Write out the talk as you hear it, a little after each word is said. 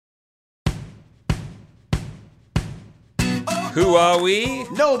Who are we?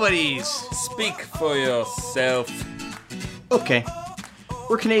 Nobodies! Speak for yourself. Okay.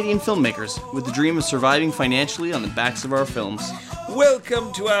 We're Canadian filmmakers with the dream of surviving financially on the backs of our films.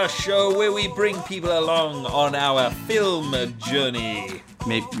 Welcome to our show where we bring people along on our film journey.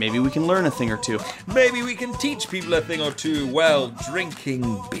 Maybe we can learn a thing or two. Maybe we can teach people a thing or two while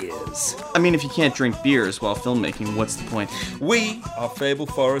drinking beers. I mean, if you can't drink beers while filmmaking, what's the point? We are Fable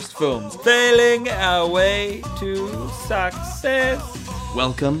Forest Films, failing our way to success.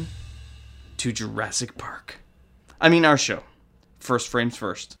 Welcome to Jurassic Park. I mean, our show. First frames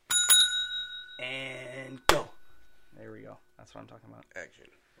first. And go. There we go. That's what I'm talking about. Action.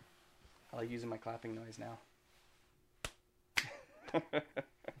 I like using my clapping noise now.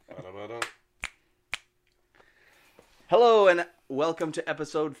 Hello and welcome to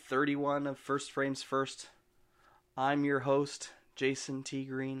episode 31 of First Frames First. I'm your host, Jason T.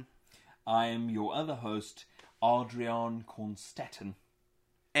 Green. I am your other host, Adrian Konstetten.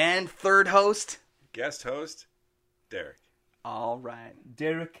 And third host, Guest host, Derek. all right,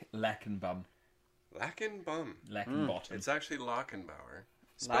 Derek Lackenbum. Lackenbum. Lackenbottom. It's actually Lackenbauer.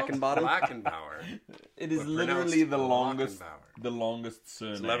 Lackenbottom? Lackenbauer. It is But literally pronounced the longest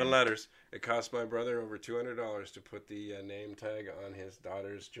surname. It's 11 letters. It cost my brother over $200 to put the name tag on his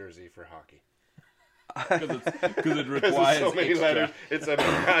daughter's jersey for hockey. Because it There's requires so many extra. letters. It's a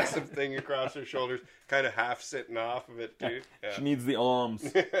massive thing across her shoulders, kind of half sitting off of it too. Yeah. She needs the arms.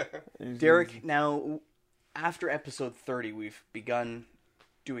 Derek. Now, after episode 30, we've begun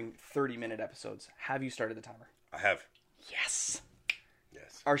doing 30-minute episodes. Have you started the timer? I have. Yes.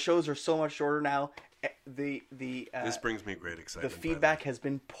 Yes. Our shows are so much shorter now. The This brings me great the excitement. feedback has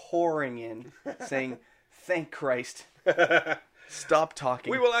been pouring in, saying, "Thank Christ, stop talking."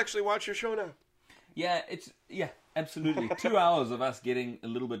 We will actually watch your show now. Yeah, absolutely. 2 hours of us getting a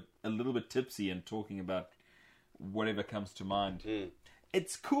little bit tipsy and talking about whatever comes to mind.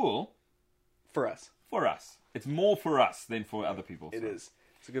 It's cool for us. for us. It's more for us than for other people. It so. is.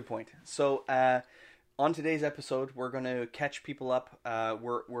 It's a good point. So, on today's episode, we're going to catch people up.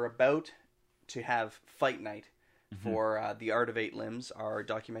 We're about to have Fight Night for The Art of Eight Limbs, our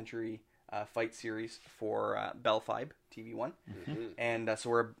documentary fight series for Belfibe TV1, and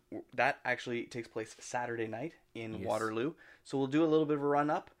so that actually takes place Saturday night in Waterloo. So we'll do a little bit of a run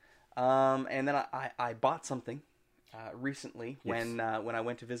up, and then I bought something recently when I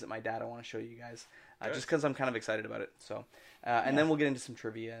went to visit my dad. I want to show you guys just because I'm kind of excited about it. So and then we'll get into some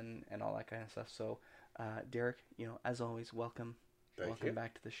trivia and all that kind of stuff. So Derek, as always, welcome you.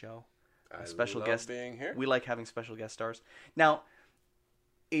 back to the show. I A special love guest. being here. We like having special guest stars. Now,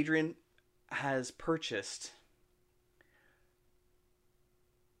 Adrian has purchased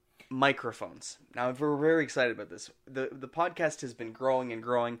microphones. Now, we're very excited about this. The podcast has been growing and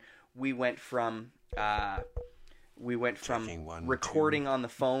growing. We went from Checking one, recording on the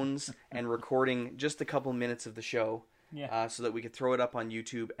phones and recording just a couple minutes of the show, so that we could throw it up on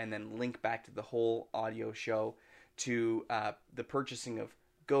YouTube and then link back to the whole audio show, to the purchasing of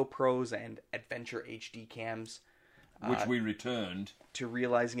GoPros and Adventure HD cams, Which we returned. to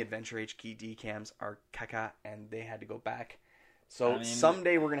realizing Adventure HD cams are caca and they had to go back. So I mean-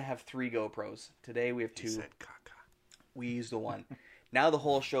 someday we're going to have 3 GoPros. Today we have 2. He said caca. We used the one. Now the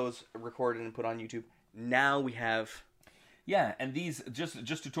whole show's recorded and put on YouTube. Now we have... Yeah, and these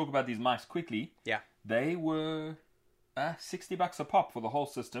just to talk about these mics quickly. Yeah. They were $60 a pop for the whole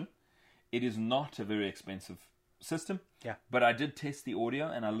system. It is not a very expensive system. Yeah. But I did test the audio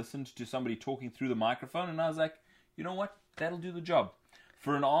and I listened to somebody talking through the microphone and I was like, you know what? That'll do the job.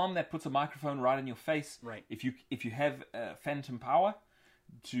 For an arm that puts a microphone right in your face, Right. If you have phantom power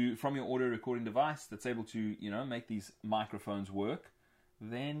from your audio recording device that's able to, make these microphones work,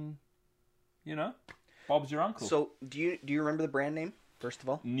 then, Bob's your uncle. So do you remember the brand name, first of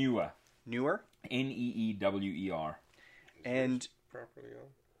all? Newer. Newer? Neewer. And... Properly on.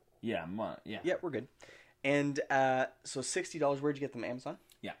 Yeah, Yeah, we're good. And so $60, where'd you get them? Amazon?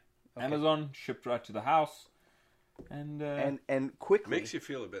 Yeah. Okay. Amazon, shipped right to the house. And And quickly... Makes you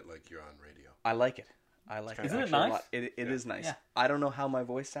feel a bit like you're on radio. I like it. I like it. Isn't it actually a nice? lot. It is nice. Yeah. I don't know how my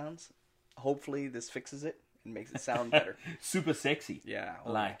voice sounds. Hopefully this fixes it and makes it sound better. super sexy. Yeah.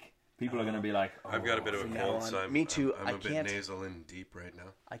 Like, people are going to be like, I've got a bit of a from now cold, on. so I'm, Me too. I'm I a bit can't- nasal and deep right now.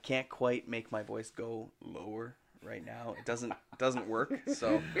 I can't quite make my voice go lower right now. It doesn't work.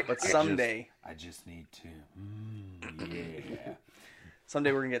 So, but someday, I just need to. Yeah.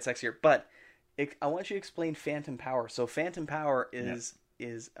 someday we're gonna get sexier. But I want you to explain Phantom Power. So Phantom Power is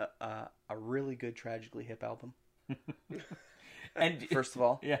a really good Tragically Hip album. And First of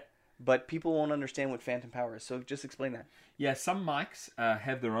all, yeah. but people won't understand what Phantom Power is. So just explain that. Yeah, some mics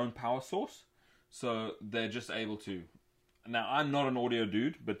have their own power source, so they're just able to now I'm not an audio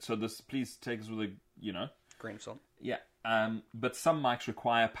dude, but so this, please take this with a, Grain of salt. yeah. But some mics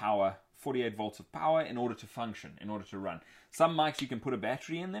require power, 48 volts of power, in order to function, in order to run. Some mics you can put a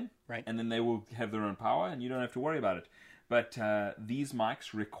battery in them, Right. and then they will have their own power, and you don't have to worry about it. But these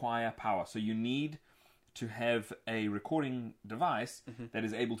mics require power, so you need to have a recording device that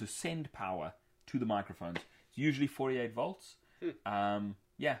is able to send power to the microphones. It's usually 48 volts.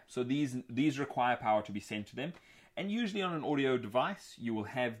 So these require power to be sent to them. And usually on an audio device, you will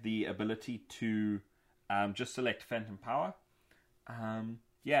have the ability to just select phantom power.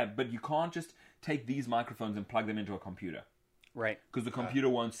 But you can't just take these microphones and plug them into a computer, Right. because the computer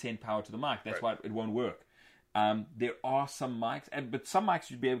won't send power to the mic. That's why it won't work. There are some mics, but some mics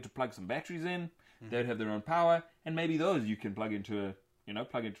you'd be able to plug some batteries in. They'd have their own power, and maybe those you can plug into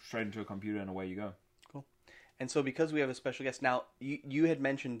plug it straight into a computer, and away you go. Cool. And so because we have a special guest now, you had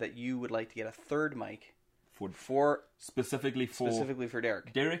mentioned that you would like to get a third mic for Specifically for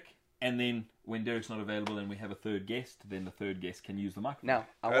Derek. Derek, and then when Derek's not available and we have a third guest, then the third guest can use the microphone. Now,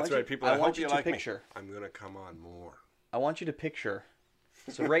 That's right, people. I want hope you you to like picture. me. I'm going to come on more. I want you to picture.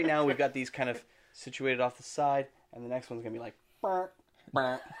 So right now we've got these kind of situated off the side, and the next one's gonna be like.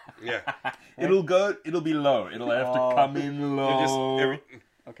 Yeah. It'll be low. It'll have to come in low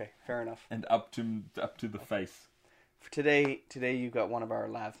Okay, fair enough. and up to the face. For today you've got one of our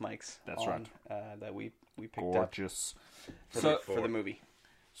lav mics. That's on, that we picked Gorgeous. up for the movie.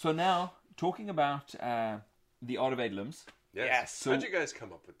 So now, talking about The Art of Eight Limbs. Yes. So- How'd you guys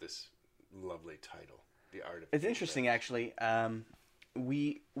come up with this lovely title? The Art of It's Eight interesting, Limbs? actually.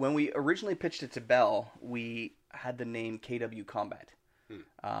 When we originally pitched it to Bell, we had the name KW Combat,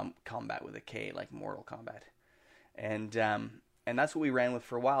 combat with a K, like Mortal Kombat, and that's what we ran with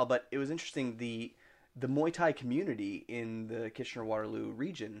for a while. But it was interesting, the Muay Thai community in the Kitchener-Waterloo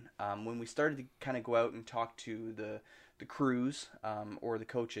region. When we started to kind of go out and talk to the crews or the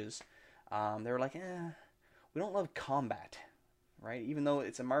coaches, they were like, we don't love combat, right? Even though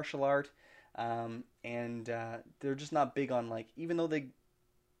it's a martial art. And they're just not big on, like, even though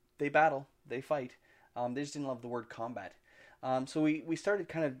they battle, they fight, they just didn't love the word combat. So we started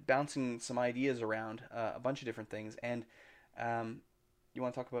kind of bouncing some ideas around a bunch of different things. And you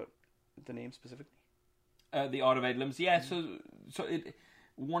want to talk about the name specifically? The Art of Eight Limbs. Yeah, so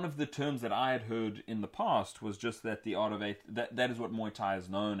one of the terms that I had heard in the past was just that the Art of Eight, that is what Muay Thai is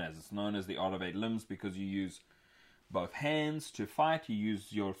known as. It's known as the Art of Eight Limbs because you use both hands to fight, you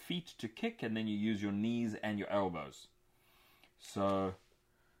use your feet to kick, and then you use your knees and your elbows. So,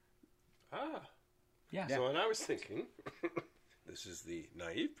 yeah. So, and I was thinking, this is the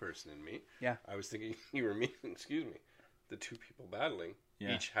naive person in me. Yeah. I was thinking you were me. Excuse me. The two people battling,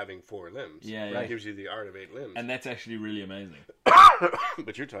 Yeah. each having 4 limbs. Yeah, That yeah. gives you the Art of 8 limbs. And that's actually really amazing.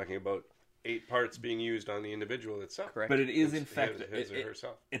 But you're talking about 8 parts being used on the individual itself. Correct. But it is, It's in fact, his or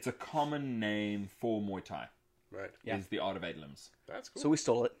herself. it's a common name for Muay Thai. Right. Yeah. Is the Art of Eight Limbs. That's cool. So we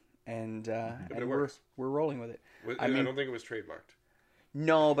stole it, and it we're works. rolling with it. I don't think it was trademarked.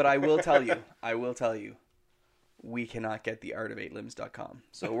 No, but I will tell you, we cannot get the artof8limbs.com.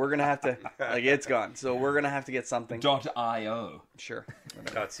 So we're gonna have to, like, it's gone. So we're gonna have to get something. .io. Sure,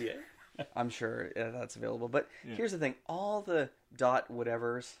 .ca. I'm sure that's available. But here's the thing: all the dot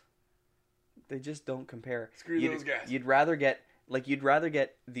whatevers, they just don't compare. Screw those guys. You'd rather get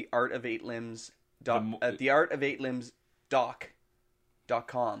the Art of Eight Limbs the Art of Eight Limbs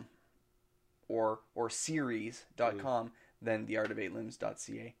doc.com or series.com than the Art of Eight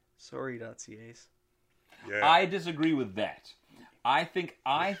Limbs.ca. Sorry, .cas. Yeah. I disagree with that. I think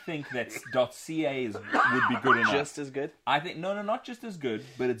that .ca would be good enough. Just as good. I think no, not just as good,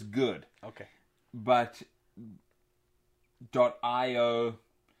 but it's good. Okay. But .io,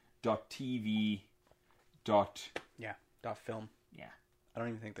 .tv, Yeah. .film. yeah, I don't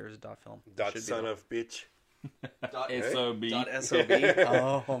even think there's a .film. Dot Should be son of bitch. SOB. .sob.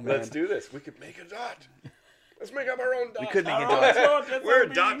 Oh man. Let's do this. We could make a dot. Let's make up our own dot. We could make a Alright, dot. so We're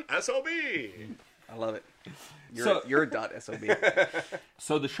SOB. dot SOB. I love it. So- You're a .sob.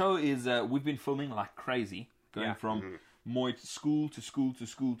 So the show is we've been filming like crazy, going from Muay school to school to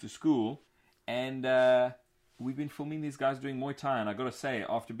school to school, and we've been filming these guys doing Muay Thai. And I got to say,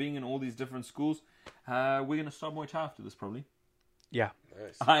 after being in all these different schools, we're going to start Muay Thai after this probably. Yeah.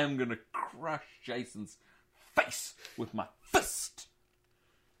 Nice. I am going to crush Jason's face with my fist.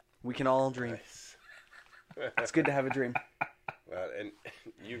 We can all dream. It's good to have a dream. Well, and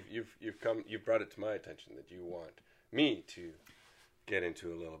you've brought it to my attention that you want me to get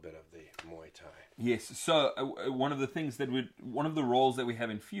into a little bit of the Muay Thai. Yes. So one of the roles that we have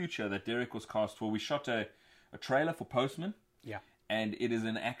in future that Derek was cast for, we shot a trailer for Postman. Yeah. and it is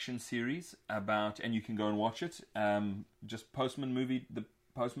an action series about, and you can go and watch it. Just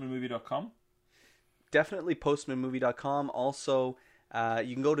postmanmovie.com. Definitely postmanmovie.com. Also,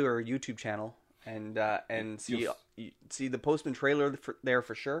 you can go to our YouTube channel and see the Postman trailer there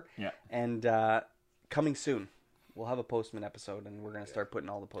for sure. Yeah. And coming soon, we'll have a Postman episode, and we're going to start putting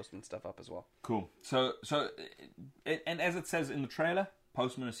all the Postman stuff up as well. Cool. So, and as it says in the trailer,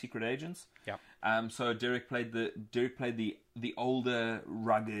 Postmen are secret agents. Yeah. So Derek played the older,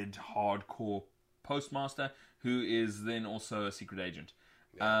 rugged, hardcore postmaster, who is then also a secret agent.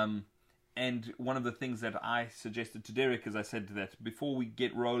 Yeah. And one of the things that I suggested to Derek is I said that before we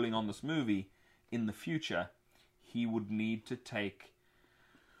get rolling on this movie, in the future, he would need to take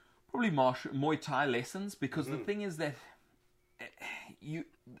probably Muay Thai lessons, because the thing is that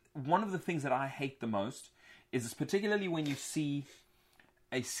one of the things that I hate the most is particularly when you see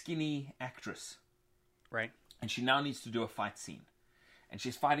a skinny actress, right? And she now needs to do a fight scene, and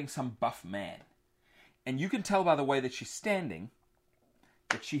she's fighting some buff man, and you can tell by the way that she's standing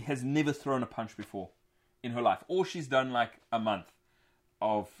that she has never thrown a punch before in her life, or she's done like a month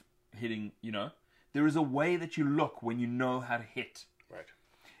of hitting. There is a way that you look when you know how to hit, Right.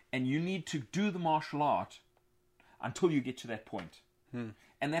 and you need to do the martial art until you get to that point.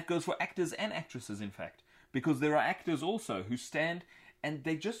 And that goes for actors and actresses, in fact, because there are actors also who stand and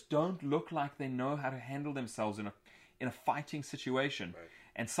they just don't look like they know how to handle themselves in a fighting situation. Right.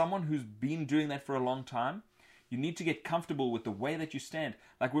 And someone who's been doing that for a long time, you need to get comfortable with the way that you stand.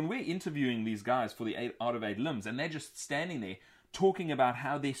 Like when we're interviewing these guys for the Art of Eight Limbs, and they're just standing there talking about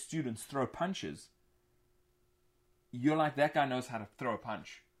how their students throw punches, you're like, that guy knows how to throw a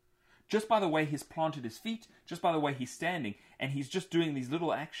punch. Just by the way he's planted his feet, just by the way he's standing, and he's just doing these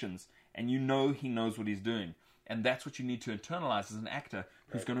little actions, and you know he knows what he's doing. And that's what you need to internalize as an actor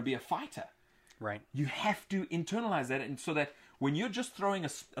who's going to be a fighter. Right. You have to internalize that, and so that when you're just throwing a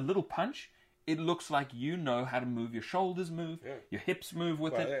little punch, it looks like you know how to move your shoulders, your hips move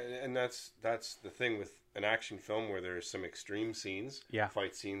with it. And that's the thing with an action film where there's some extreme scenes,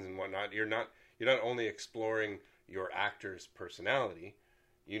 fight scenes and whatnot. You're not only exploring your actor's personality,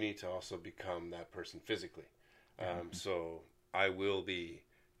 you need to also become that person physically. So I will be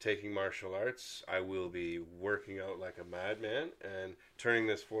taking martial arts. I will be working out like a madman and turning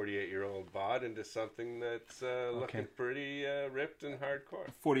this 48-year-old bod into something that's looking pretty ripped and hardcore.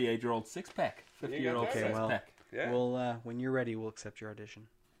 48-year-old six-pack. 50-year-old six-pack. Yeah. We'll, when you're ready, we'll accept your audition.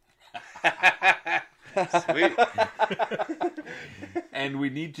 Sweet. And we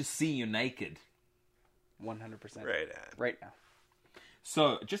need to see you naked. 100%. Right now.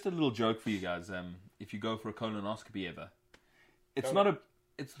 So, just a little joke for you guys. If you go for a colonoscopy ever, it's Done not it.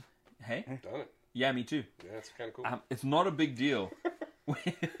 It's hey. Done it. Yeah, me too. Yeah, it's kind of cool. It's not a big deal.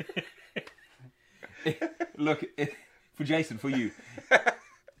 Look, for Jason, for you,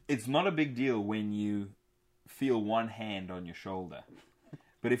 it's not a big deal when you feel one hand on your shoulder,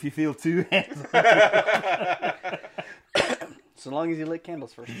 but if you feel two hands, so long as you lit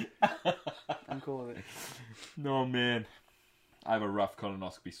candles first, I'm cool with it. No, man, I have a rough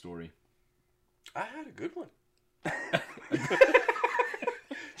colonoscopy story. I had a good one.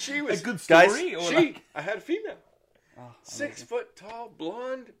 She was a good story, guys, I had a female. 6 foot tall,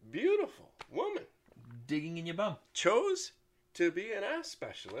 blonde, beautiful woman. Digging in your bum. Chose to be an ass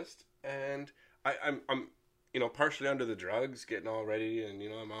specialist, and I'm partially under the drugs, getting all ready, and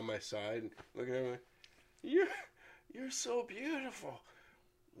I'm on my side and looking at her. You're so beautiful.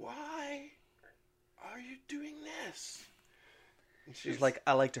 Why are you doing this? And she's like,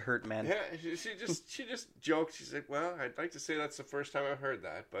 I like to hurt men. Yeah, she just joked. She's like, well, I'd like to say that's the first time I've heard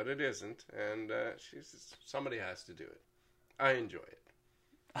that, but it isn't. And she says, somebody has to do it. I enjoy it.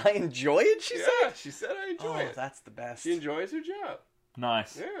 I enjoy it, she said? She said I enjoy it. Oh, that's the best. She enjoys her job.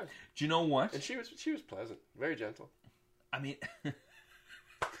 Nice. Yeah. Do you know what? And she was pleasant. Very gentle. I mean...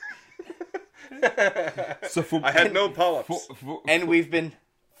 So I had no polyps. And we've been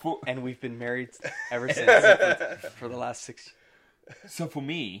married ever since for the last 6 years. So for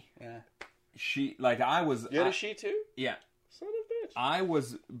me, yeah, I was... You had a she too? Yeah. Son of a bitch. I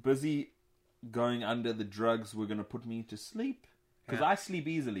was busy going under the drugs were going to put me to sleep. Because I sleep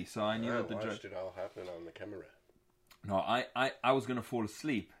easily, so I knew that the drugs... I watched it all happen on the camera. No, I was going to fall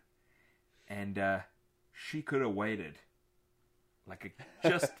asleep. And she could have waited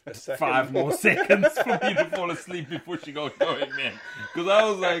just 5 more seconds for me to fall asleep before she got going, man. Because I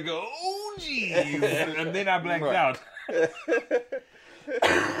was like, oh, jeez. And then I blanked out.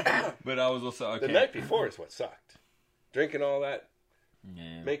 But I was also okay. The night before is what sucked. Drinking all that,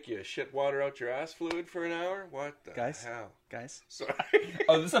 yeah. Make you shit water out your ass fluid for an hour? What the hell? Guys? Sorry.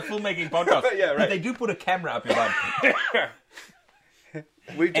 Oh, this is a filmmaking podcast. Yeah, right. But they do put a camera up your butt.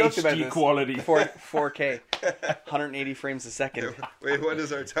 We've joked about HD this. quality. 4K, 180 frames a second. Wait, what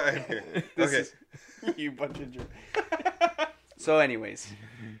is our time here? Okay. You bunch of jerks. So, anyways,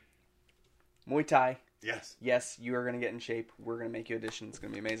 Muay Thai. Yes. Yes, you are going to get in shape. We're going to make you audition. It's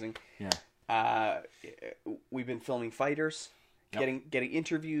going to be amazing. Yeah. We've been filming fighters, getting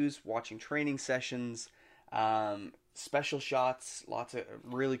interviews, watching training sessions, special shots, lots of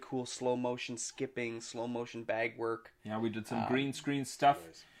really cool slow motion skipping, slow motion bag work. Yeah, we did some green screen stuff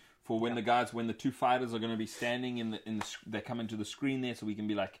for when the two fighters are going to be standing in the they come into the screen there, so we can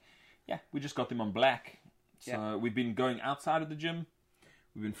be like, yeah, we just got them on black. So we've been going outside of the gym.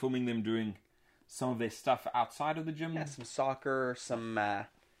 We've been filming them doing some of their stuff outside of the gym. Yeah, some soccer, some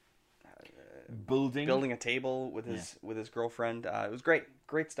building a table with his girlfriend. It was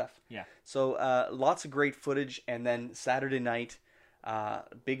great stuff. Yeah. So lots of great footage, and then Saturday night,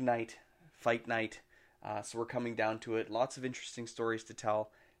 big night, fight night. So we're coming down to it. Lots of interesting stories to tell,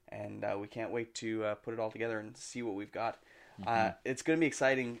 and we can't wait to put it all together and see what we've got. It's going to be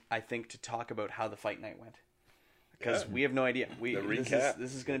exciting, I think, to talk about how the fight night went. Because we have no idea.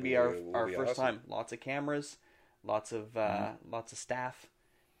 This is going to be our first time. Lots of cameras, lots of staff,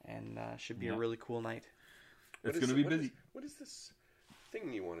 and should be a really cool night. It's going to be busy. What is this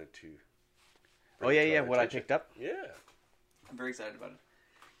thing you wanted to? Oh yeah, what I picked up. Yeah, I'm very excited about it.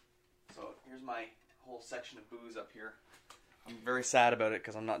 So here's my whole section of booze up here. I'm very sad about it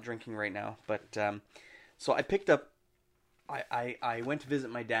because I'm not drinking right now. But so I picked up. I went to visit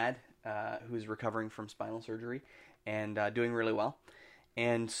my dad, who's recovering from spinal surgery, and doing really well.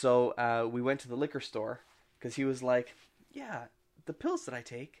 And so we went to the liquor store because he was like, "Yeah, the pills that I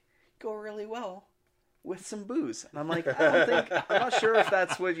take go really well with some booze." And I'm like, I'm not sure if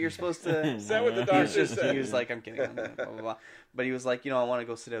that's what you're supposed to. Is that what the doctor said? He was like, "I'm kidding," blah, blah, blah. But he was like, I want to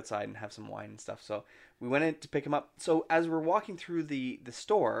go sit outside and have some wine and stuff. So we went in to pick him up. So as we're walking through the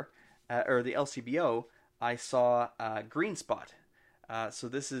store, or the LCBO, I saw Green Spot. So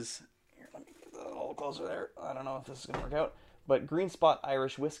this is, here, let me get a little closer there. I don't know if this is going to work out. But Green Spot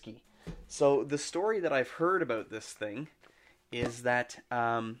Irish Whiskey. So the story that I've heard about this thing is that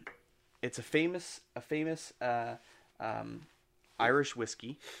it's a famous Irish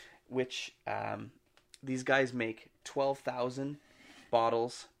whiskey, which these guys make 12,000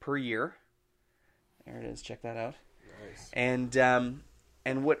 bottles per year. There it is. Check that out. Nice.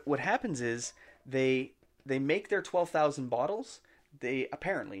 And what happens is they make their 12,000 bottles. They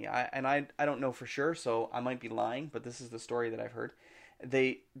apparently, I don't know for sure, so I might be lying, but this is the story that I've heard.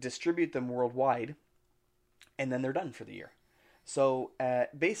 They distribute them worldwide, and then they're done for the year. So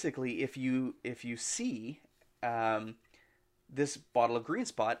basically, if you see this bottle of Green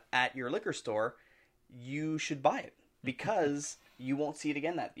Spot at your liquor store, you should buy it because you won't see it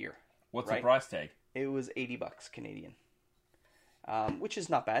again that year. What's the price tag? It was $80 Canadian. Which is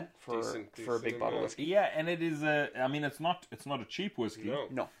not bad for a big bottle of whiskey. Yeah, and it is it's not a cheap whiskey.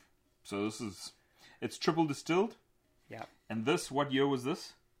 No. So it's triple distilled. Yeah. And what year was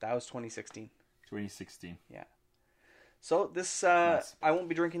this? That was 2016. 2016. Yeah. So this nice. I won't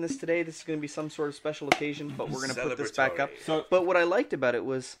be drinking this today. This is going to be some sort of special occasion, but we're going to put this back up. But what I liked about it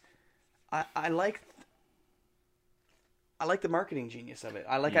was I liked the marketing genius of it.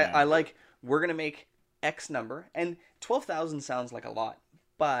 I like we're going to make X number, and 12,000 sounds like a lot,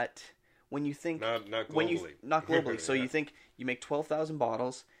 but when you think not globally, not globally, so you think you make 12,000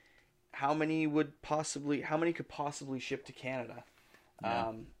 bottles, how many could possibly ship to Canada?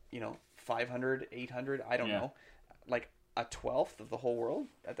 Yeah. 500, 800, I don't know, like a 12th of the whole world.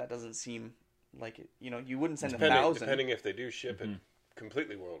 That doesn't seem like it. You wouldn't send 1,000. Depending if they do ship it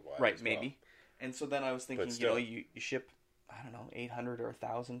completely worldwide, right? Maybe. And so then I was thinking, you ship, I don't know, 800 or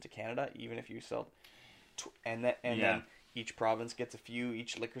 1,000 to Canada, even if you sell. And then each province gets a few.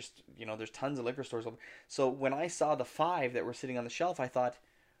 Each liquor, there's tons of liquor stores. So when I saw the 5 that were sitting on the shelf, I thought,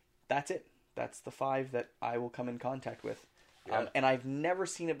 that's it. That's the 5 that I will come in contact with. Yeah. And I've never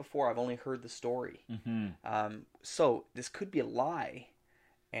seen it before. I've only heard the story. Mm-hmm. So this could be a lie,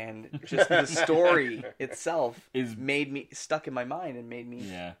 and just the story itself made me stuck in my mind and made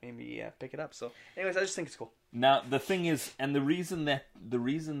me pick it up. So, anyways, I just think it's cool. Now the thing is, and the reason that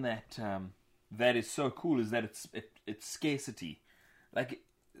that is so cool is that it's scarcity. Like,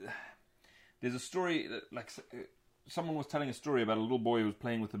 there's a story, like someone was telling a story about a little boy who was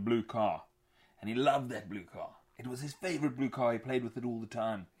playing with a blue car, and he loved that blue car. It was his favorite blue car. He played with it all the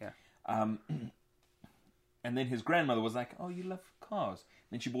time. Yeah. And then his grandmother was like, "Oh, you love cars."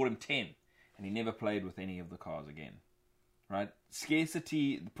 And then she bought him 10, and he never played with any of the cars again. Right?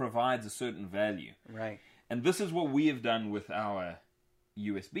 Scarcity provides a certain value. Right. And this is what we have done with our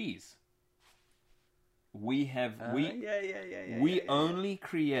USBs. we have yeah. we only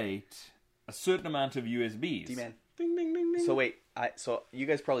create a certain amount of USBs. D-man. Ding, ding, ding, ding. So wait, so you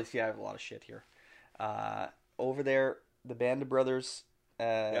guys probably see I have a lot of shit here. Over there, the Band of Brothers.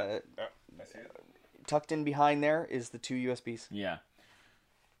 Yeah, I see it. Tucked in behind there is the 2 USBs. Yeah.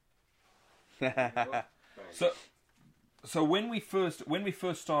 So when we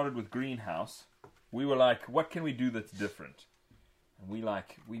first started with Greenhouse, we were like, what can we do that's different? And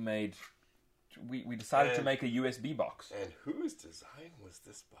we decided to make a USB box. And whose design was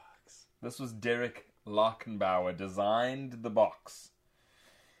this box? This was Derek Larkenbauer designed the box.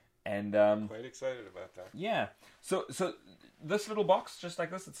 And Quite excited about that. yeah. So this little box, just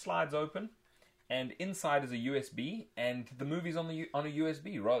like this, it slides open, and inside is a USB, and the movie's on a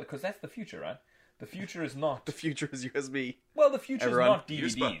USB, right? Because that's the future, right? The future is not. The future is USB. Well, the future is not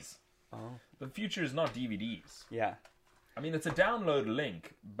Use DVDs. The future is not DVDs. Yeah. I mean, it's a download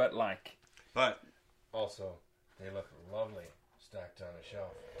link, but like. But also, they look lovely stacked on a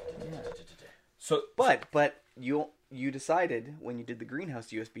shelf. So. But you decided when you did the Greenhouse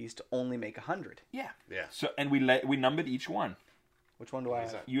USBs to only make 100. Yeah. Yeah. So and we numbered each one. Which one do I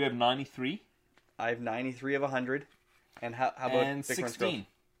have? You have 93. I have 93 of 100. And how about And Bickerman's 16. Grove?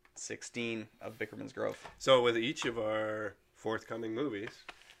 16 of Bickerman's Grove. So with each of our forthcoming movies,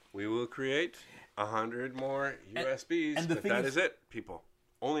 we will create 100 more USBs. and the but thing that is- is it, people.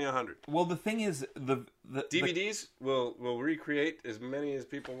 Only 100. Well, the thing is, the DVDs will recreate as many as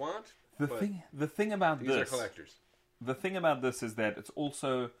people want. the but thing about these this. are collectors. The thing about this is that it's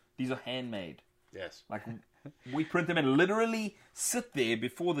also, these are handmade. Yes. Like, we print them and literally sit there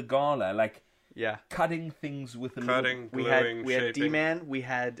before the gala, like, Yeah. cutting things with a Cutting, We gluing, had shaping. D-Man, we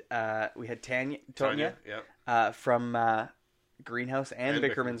had Tonya Yeah. from Greenhouse and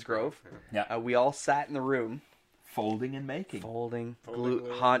Bickerman's Grove. Yeah. We all sat in the room folding and making. folding,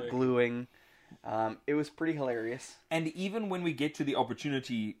 gluing, hot making. gluing. It was pretty hilarious. And even when we get to the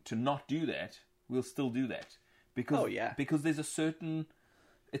opportunity to not do that, we'll still do that. Because, Oh, yeah. Because there's a certain,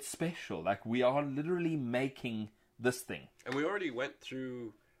 it's special. Like, we are literally making this thing. And we already went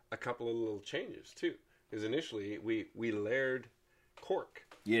through a couple of little changes, too. Because initially, we layered cork.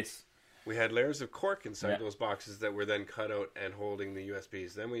 Yes. We had layers of cork inside Yeah. those boxes that were then cut out and holding the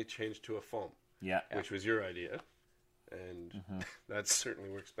USBs. Then we changed to a foam, Yeah. which was your idea. And that certainly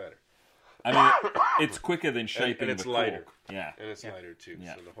works better. I mean, it's quicker than shaping and it's the lighter. cork. Yeah. And it's lighter, too.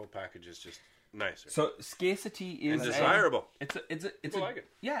 Yeah. So the whole package is just nicer. So scarcity is And desirable. It's People like it.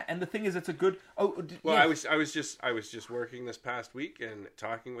 Yeah, and the thing is, it's a good. Oh, Well, yeah. I was just working this past week and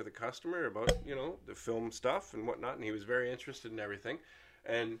talking with a customer about the film stuff and whatnot, and he was very interested in everything,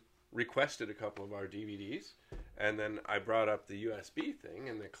 and requested a couple of our DVDs, and then I brought up the USB thing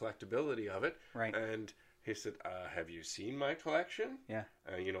and the collectability of it, Right. And he said, "Have you seen my collection?" Yeah.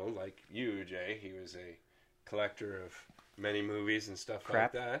 Like you, Jay, he was a collector of many movies and stuff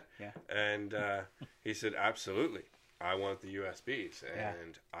Crap. like that. Yeah. And he said, "Absolutely. I want the USBs, Yeah.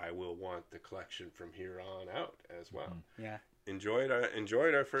 and I will want the collection from here on out as well." Yeah. Enjoyed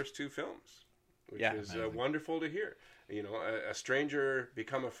our first 2 films, which Yeah. is wonderful to hear. A stranger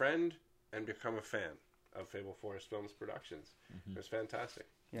become a friend and become a fan of Fable Forest Films Productions. It was fantastic.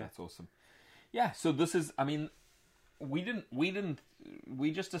 Yeah. That's awesome. Yeah. So this is. I mean, we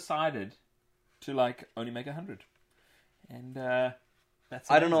just decided to only make 100, and that's.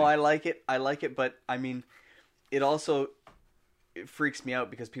 I don't know. amazing. I like it, but I mean, it also freaks me out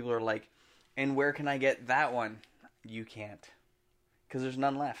because people are like, "And where can I get that one?" You can't, because there's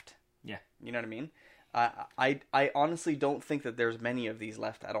none left. Yeah. You know what I mean? I honestly don't think that there's many of these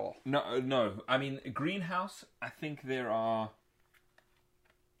left at all. No. I mean, Greenhouse. I think there are.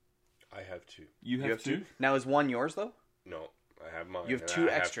 I have 2. You have two? Now, is one yours though? No, I have mine. You have and 2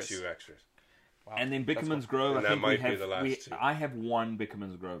 I extras. Have 2 extras. Wow. And then Bickerman's Grove. And I that think we might be have. the last 2. I have one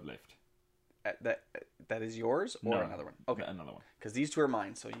Bickerman's Grove left. That is yours or No, another one? Okay, another one. because these 2 are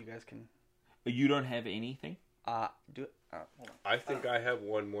mine, so you guys can You don't have anything. do it. Hold on. I think I have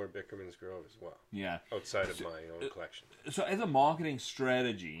one more Bickerman's Grove as well, Yeah. outside of my own collection. So as a marketing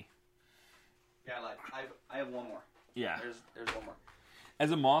strategy, Yeah, I have one more. yeah. There's one more.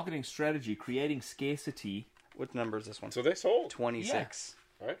 As a marketing strategy, creating scarcity. What number is this one? So they sold, 26.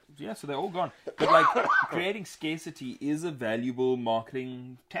 right? Yeah, so they're all gone. But creating scarcity is a valuable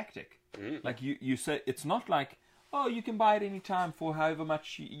marketing tactic. Like you say, it's not like, oh, you can buy it anytime for however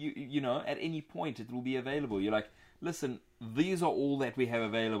much you know at any point it will be available. You're like, listen, these are all that we have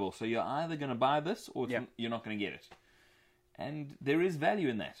available. So you're either going to buy this or you're not going to get it. And there is value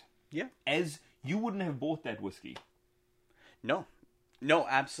in that. Yeah. As you wouldn't have bought that whiskey. No,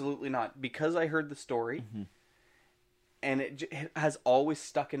 absolutely not. Because I heard the story, and it has always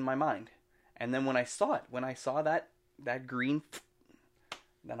stuck in my mind. And then when I saw that green,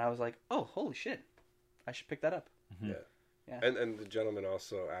 then I was like, oh, holy shit, I should pick that up. Yeah. And the gentleman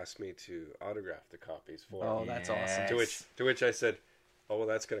also asked me to autograph the copies for him. Oh, that's awesome. To which I said, oh, well,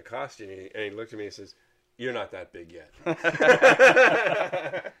 that's going to cost you. And he looked at me and says, you're not that big yet.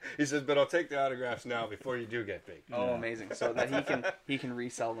 He says, but I'll take the autographs now before you do get big. Oh, amazing. So that he can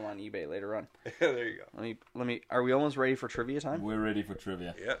resell them on eBay later on. There you go. Let me. Are we almost ready for trivia time? We're ready for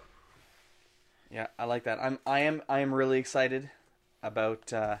trivia. Yeah. Yeah, I like that. I am really excited about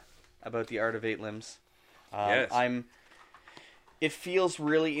the Art of Eight Limbs. Yes. It feels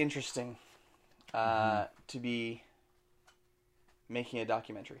really interesting to be making a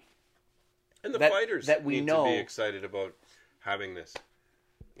documentary. And the fighters that we need know to be excited about having this.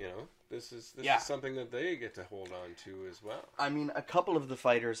 You know, this is something that they get to hold on to as well. I mean, a couple of the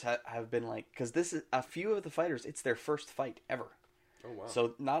fighters have been like, because this is a few of the fighters, it's their first fight ever. Oh wow!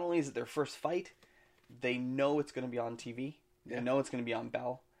 So not only is it their first fight, they know it's going to be on TV. They know it's going to be on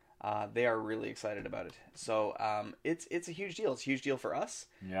Bell. They are really excited about it. So it's a huge deal. It's a huge deal for us.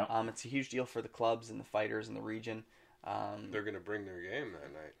 Yeah. It's a huge deal for the clubs and the fighters in the region. They're going to bring their game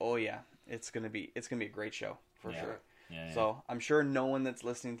that night. Oh yeah, it's gonna be a great show for sure. Yeah. So I'm sure no one that's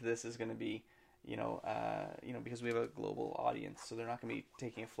listening to this is gonna be, because we have a global audience, so they're not gonna be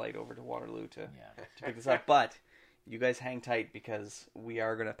taking a flight over to Waterloo to pick this up. But you guys hang tight because we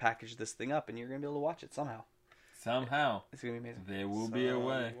are gonna package this thing up, and you're gonna be able to watch it somehow. Somehow. It's gonna be amazing. There will be a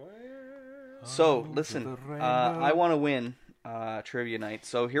way. So listen, I want to win trivia night.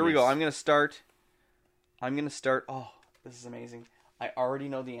 So here we go. I'm gonna start. Oh, this is amazing. I already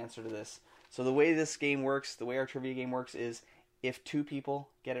know the answer to this. So the way this game works, the way our trivia game works is if two people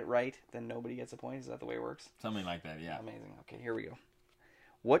get it right, then nobody gets a point. Is that the way it works? Something like that, yeah. Amazing. Okay, here we go.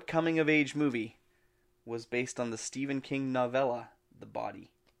 What coming-of-age movie was based on the Stephen King novella, The Body?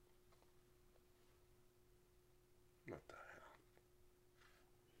 What the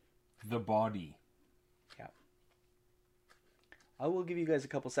hell? The Body. Yeah. I will give you guys a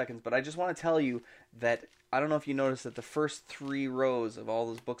couple seconds, but I just want to tell you that I don't know if you noticed that the first 3 rows of all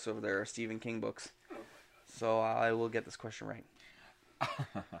those books over there are Stephen King books. So I will get this question right.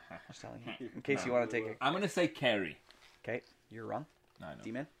 Just telling you. In case you want to take it. I'm going to say Carrie. Okay, you're wrong. No.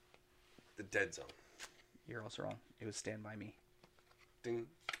 D-Man? The Dead Zone. You're also wrong. It was Stand By Me. Ding,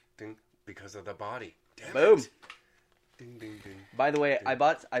 ding, because of the body. Damn Boom. It. Ding, ding, ding. By the way, I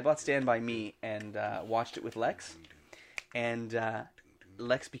bought Stand By Me and watched it with Lex. And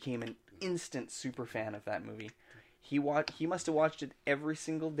Lex became an instant super fan of that movie. He must have watched it every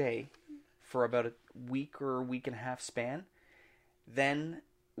single day for about a week or a week and a half span. Then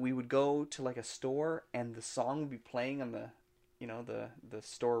we would go to like a store and the song would be playing on the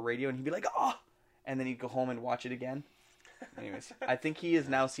store radio, and he'd be like, "Oh!" And then he'd go home and watch it again. Anyways, I think he has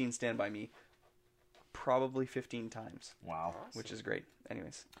now seen Stand By Me probably 15 times. Wow. Awesome. Which is great.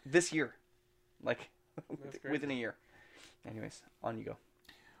 Anyways, this year. Like within a year. Anyways, on you go.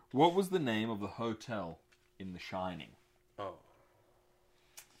 What was the name of the hotel in The Shining? Oh.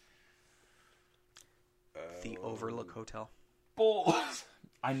 The Overlook Hotel. Balls!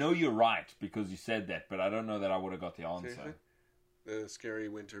 I know you're right because you said that, but I don't know that I would have got the answer. Seriously? The Scary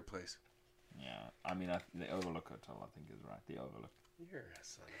Winter Place. Yeah, I mean, the Overlook Hotel, I think, is right. The Overlook. You're a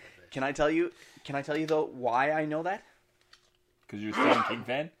son of a bitch. Can I tell you though why I know that? Because you're a Stephen King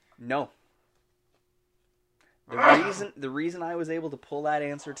fan? No. The reason I was able to pull that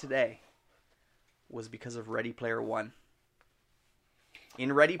answer today was because of Ready Player One.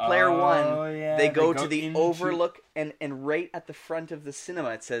 In Ready Player One, yeah, they go to the into... Overlook, and right at the front of the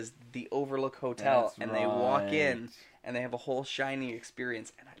cinema it says the Overlook Hotel. That's and they walk in and they have a whole Shining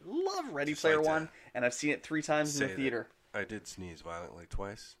experience. And I love Ready Player One, and I've seen it 3 times in the theater. I did sneeze violently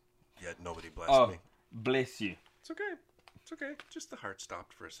twice, yet nobody blessed me. Bless you. It's okay. It's okay. Just the heart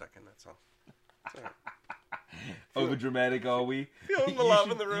stopped for a second, that's all. It's all right. Over dramatic, are we? Feeling the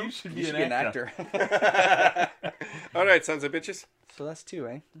love in the room. You should You be should an be an actor. actor. All right, sons of bitches. So that's 2,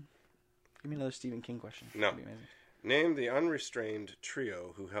 eh? Give me another Stephen King question. No. That'd be amazing. Name the unrestrained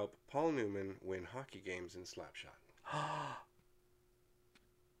trio who helped Paul Newman win hockey games in Slapshot.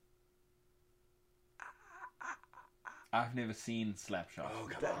 I've never seen Slapshot. Oh,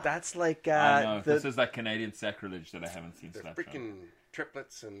 come on. That's like I know. This is like Canadian sacrilege that I haven't seen They're Slapshot. freaking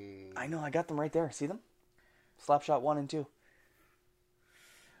triplets and... I know, I got them right there. See them? Slapshot 1 and 2.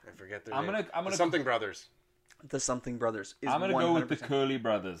 I forget their I'm name. gonna The Something Brothers. The Something Brothers. I'm gonna go with the 100%. Curly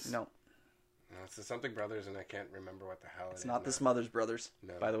Brothers. No, No, it's the Something Brothers, and I can't remember what the hell it is. it's not the now. Smothers Brothers.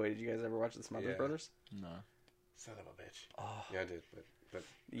 No. By the way, did you guys ever watch the Smothers Yeah. Brothers? No. Son of a bitch. Oh, Yeah, I did, but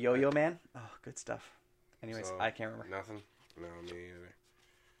Yo-Yo Man? Oh, good stuff. Anyways, so, I can't remember. Nothing? No, me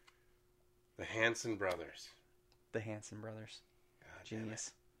either. The Hanson brothers. The Hanson brothers. God, Genius.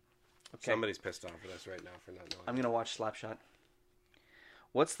 Okay. Somebody's pissed off at us right now for not knowing. I'm going to watch Slapshot.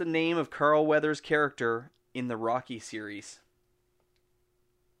 What's the name of Carl Weathers' character in the Rocky series?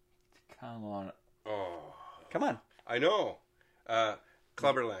 Come on. Oh. Come on. I know.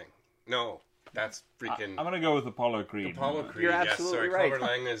 Clubber Lang. No. That's freaking... I'm going to go with Apollo Creed. Apollo Creed. You're absolutely yes, sorry. right. Clubber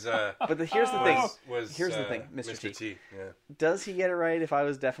Lang is... But here's the thing. Here's the thing, Mr. T. Yeah. Does he get it right if I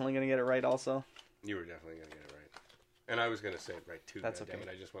was definitely going to get it right also? You were definitely going to get it right. And I was going to say it right too. That's God damn okay.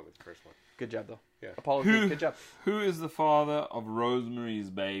 it, I just went with the first one. Good job, though. Yeah. Apollo Creed, good job. Who is the father of Rosemary's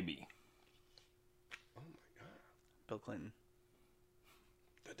Baby? Oh my God. Bill Clinton.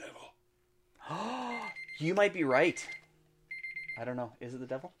 The devil. You might be right. I don't know. Is it the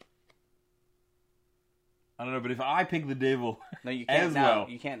devil? I don't know, but if I pick the devil, No, you can't As now. well.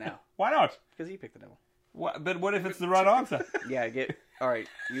 You can't now. why not? Because you picked the devil. But what if it's the right answer? Yeah, all right,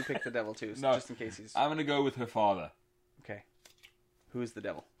 you pick the devil too, No. just in case he's... I'm going to go with her father. Okay. Who's the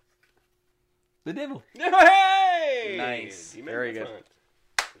devil? The devil. Hey! Nice. You made Very it good.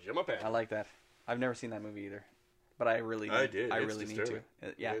 fun. Jump up at I like that. I've never seen that movie either. But I really need, I did. I It's really need to. disturbing.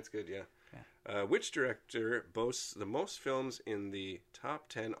 Yeah. It's good, yeah. Which director boasts the most films in the top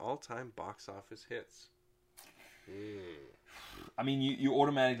 10 all-time box office hits? I mean, you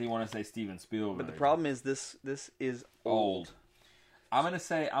automatically want to say Steven Spielberg. But the problem is this is old. I'm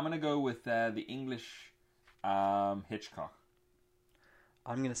going to go with the English Hitchcock.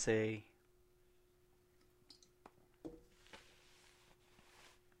 I'm going to say...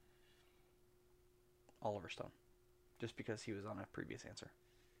 Oliver Stone. Just because he was on a previous answer.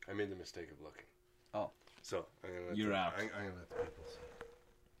 I made the mistake of looking. Oh. So, I'm going to let You're out. I'm going to let the people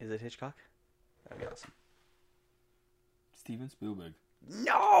see. Is it Hitchcock? That'd be awesome. Steven Spielberg.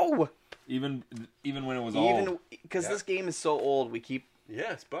 No! Even when it was old. Because this game is so old, we keep...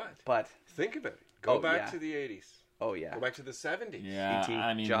 Yes, but But... think about it. Go back yeah. to the 80s. Oh, yeah. Go back to the 70s. Yeah, E.T.,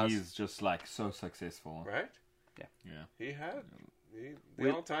 I mean, Jaws. he's just like so successful. Right? Yeah. He had... The We-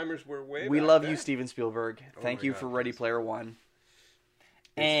 all-timers were way We back love then. you, Steven Spielberg. Thank my you God, for Ready yes. Player One.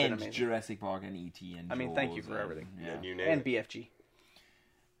 It's been And amazing. Jurassic Park and E.T. and I mean, thank you Jaws for and- everything. Yeah. And you name And it. BFG.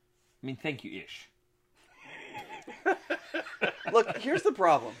 I mean, thank you, Ish. Look, here's the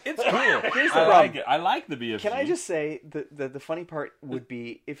problem. It's cool. Here's the I problem. like it. I like the BFG. Can I just say the funny part would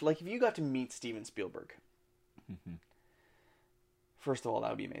be if you got to meet Steven Spielberg. First of all, that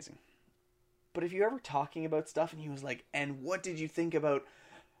would be amazing. But if you're ever talking about stuff and he was like, "And what did you think about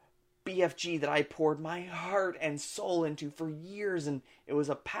BFG that I poured my heart and soul into for years, and it was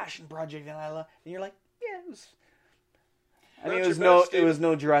a passion project, and I love," and you're like, "Yeah, it was." I mean, Not it was your best, it was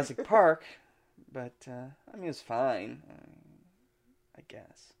no Jurassic Park, but I mean, it was fine. I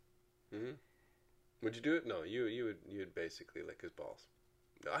guess. Mm-hmm. Would you do it? No, you would basically lick his balls.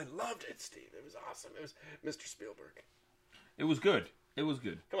 I loved it, Steve. It was awesome. It was Mr. Spielberg. It was good. It was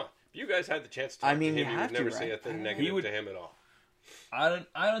good. Come on, if you guys had the chance to talk I mean, to you him, you have would to, never say a right? thing negative He would- to him at all. I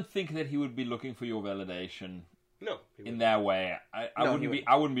don't think that he would be looking for your validation No, he in wouldn't. that way. No, he wouldn't.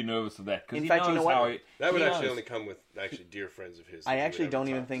 I wouldn't be nervous of that because In he fact, you knows know what? how That would he actually knows. only come with actually dear friends of his. I that he would actually ever don't talk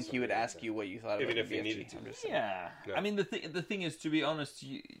even to think he would somebody ask like you what you thought Even about if he BFG. needed to. I'm just saying. Yeah, No. I mean the thing is, to be honest,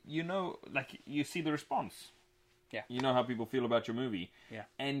 you know, like you see the response. Yeah. You know how people feel about your movie. Yeah.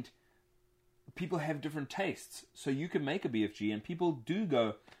 And people have different tastes, so you can make a BFG, and people do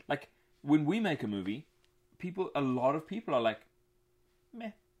go like when we make a movie, a lot of people are like,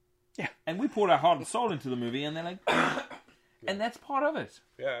 meh. Yeah. And we poured our heart and soul into the movie, and they're like, and that's part of it.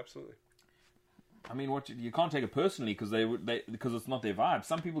 that. Yeah, absolutely. I mean, you can't take it personally because because it's not their vibe.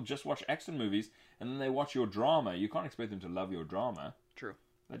 Some people just watch action movies and then they watch your drama. You can't expect them to love your drama. True.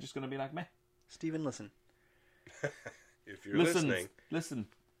 They're just going to be like, meh. Steven, listen. If you're listening, Listen,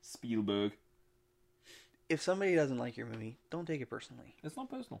 Spielberg. If somebody doesn't like your movie, don't take it personally. It's not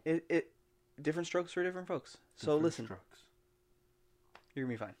personal. It different strokes for different folks. So Different listen, strokes. you're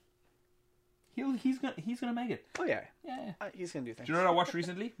gonna be fine. He's gonna make it. Oh yeah, Yeah. he's gonna do things. Do you know what I watched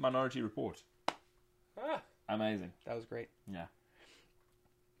recently? Minority Report. ah, Amazing. That was great. Yeah.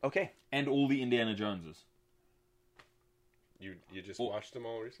 Okay, And all the Indiana Joneses. you just Oh. watched them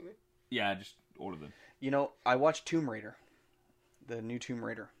all recently? Yeah, just all of them. you know I watched Tomb Raider, the new Tomb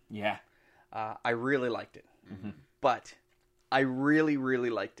Raider. Yeah. I really liked it, Mm-hmm. but I really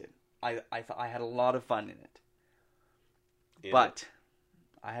liked it. I thought I had a lot of fun in it, but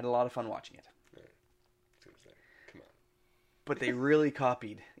I had a lot of fun watching it. Come on. But they really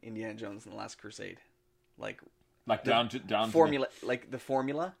copied Indiana Jones and the Last Crusade, like Like down to formula, like the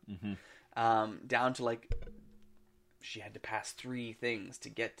formula, Mm-hmm. down to like she had to pass 3 things to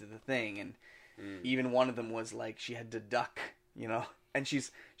get to the thing, and even one of them was like she had to duck, you know, and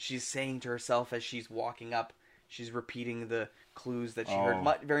she's saying to herself as she's walking up, she's repeating the clues that she heard,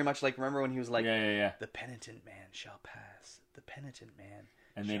 very much like, remember when he was like, the penitent man shall pass, the penitent man,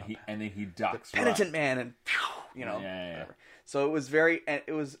 and then he ducks, the penitent man, and whatever. So it was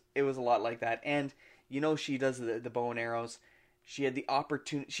it was a lot like that. And she does the bow and arrows. She had the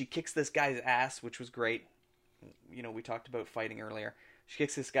opportunity. She kicks this guy's ass, which was great. We talked about fighting earlier. She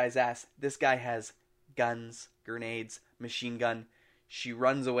kicks this guy's ass. This guy has guns, grenades, machine gun. She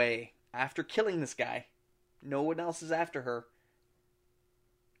runs away after killing this guy. No one else is after her.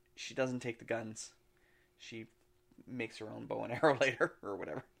 She doesn't take the guns. She makes her own bow and arrow later, or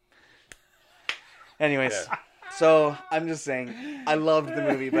whatever. Anyways, so I'm just saying, I loved the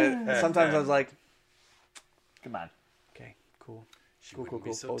movie, but sometimes I was like, come on. Okay, cool. She wouldn't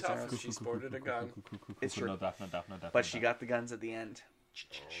be so tough if she sported a gun. It's true. No doubt. But she got the guns at the end.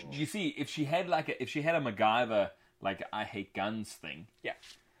 You see, if she had a MacGyver, like, I hate guns thing. Yeah.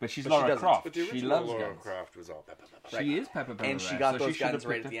 But she's Lara Croft. But the she loves Lara guns. Croft was all pepper. She is pepper. And she got those guns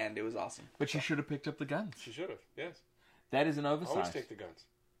right at the end. It was awesome. But she should have picked up the guns. She should have, yes. That is an oversight. Always take the guns.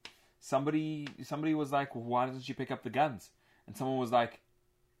 Somebody was like, well, why doesn't she pick up the guns? And someone was like,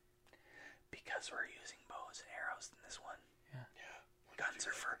 because we're using bows and arrows in this one. Yeah. Guns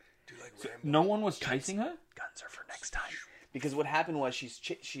are for... no one was chasing her? Guns are for next time. Because what happened was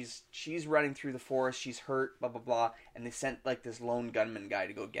she's running through the forest, she's hurt, blah, blah, blah, and they sent, like, this lone gunman guy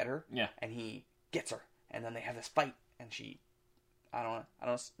to go get her. Yeah. And he gets her. And then they have this fight, and she... I don't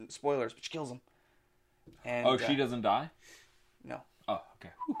know, spoilers, but she kills him. And, she doesn't die? No. Oh,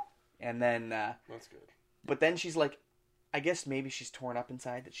 okay. Whew. And then... that's good. But then she's like... I guess maybe she's torn up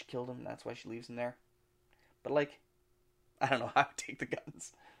inside that she killed him, and that's why she leaves him there. But, like... I don't know how to take the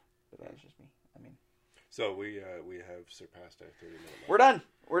guns. But that's just me. I mean... So we have surpassed our 30-minute mark.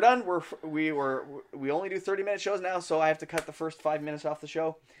 We're done. We only do 30-minute shows now, so I have to cut the first 5 minutes off the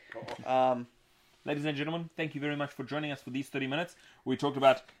show. Ladies and gentlemen, thank you very much for joining us for these 30 minutes. We talked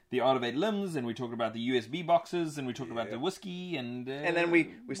about the Art of Eight Limbs, and we talked about the USB boxes, and we talked about the whiskey, and then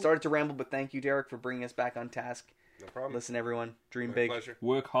we started to ramble. But thank you, Derek, for bringing us back on task. No problem. Listen, everyone, dream My big, pleasure.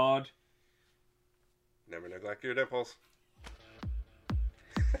 Work hard, never neglect your nipples.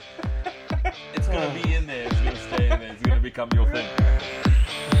 It's going to be in there. It's going to stay in there. It's going to become your thing.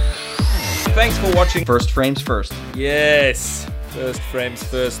 Thanks for watching First Frames First. Yes. First Frames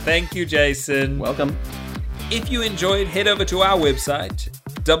First. Thank you, Jason. Welcome. If you enjoyed, head over to our website,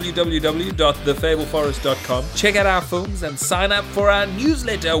 www.thefableforest.com. Check out our films and sign up for our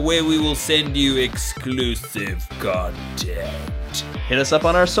newsletter where we will send you exclusive content. Hit us up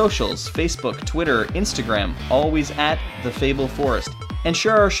on our socials, Facebook, Twitter, Instagram, always at The Fable Forest. And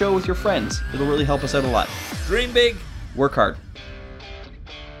share our show with your friends. It'll really help us out a lot. Dream big. Work hard.